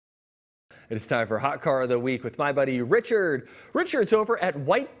It's time for Hot Car of the Week with my buddy Richard. Richard's over at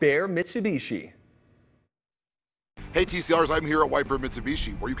White Bear Mitsubishi. Hey TCRs, I'm here at White Bear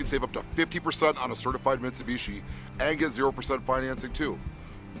Mitsubishi, where you can save up to 50% on a certified Mitsubishi and get 0% financing too.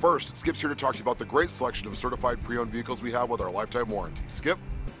 First, Skip's here to talk to you about the great selection of certified pre-owned vehicles we have with our lifetime warranty. Skip?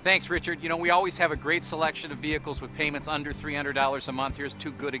 Thanks, Richard. You know, we always have a great selection of vehicles with payments under $300 a month. Here's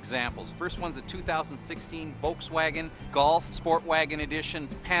two good examples. First one's a 2016 Volkswagen Golf Sport Wagon Edition.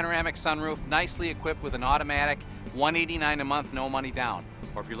 It's panoramic sunroof, nicely equipped with an automatic, $189 a month, no money down.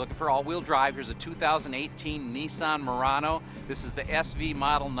 Or if you're looking for all-wheel drive, here's a 2018 Nissan Murano. This is the SV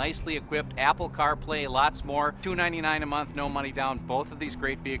model, nicely equipped, Apple CarPlay, lots more. $299 a month, no money down. Both of these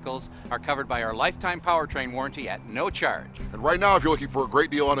great vehicles are covered by our lifetime powertrain warranty at no charge. And right now, if you're looking for a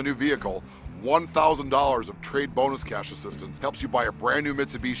great deal on a new vehicle, $1,000 of trade bonus cash assistance helps you buy a brand new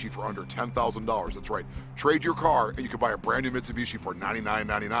Mitsubishi for under $10,000. That's right. Trade your car and you can buy a brand new Mitsubishi for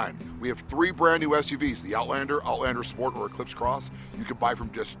 $99.99. We have 3 brand new SUVs, the Outlander, Outlander Sport, or Eclipse Cross. You can buy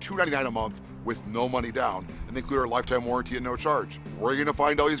from just $299 a month with no money down and they include our lifetime warranty at no charge. Where are you going to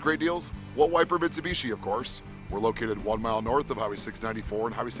find all these great deals? Well, White Bear Mitsubishi, of course. We're located 1 mile north of Highway 694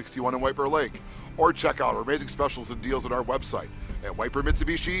 and Highway 61 in White Bear Lake. Or check out our amazing specials and deals at our website at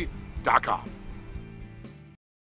whitebearmitsubishi.com.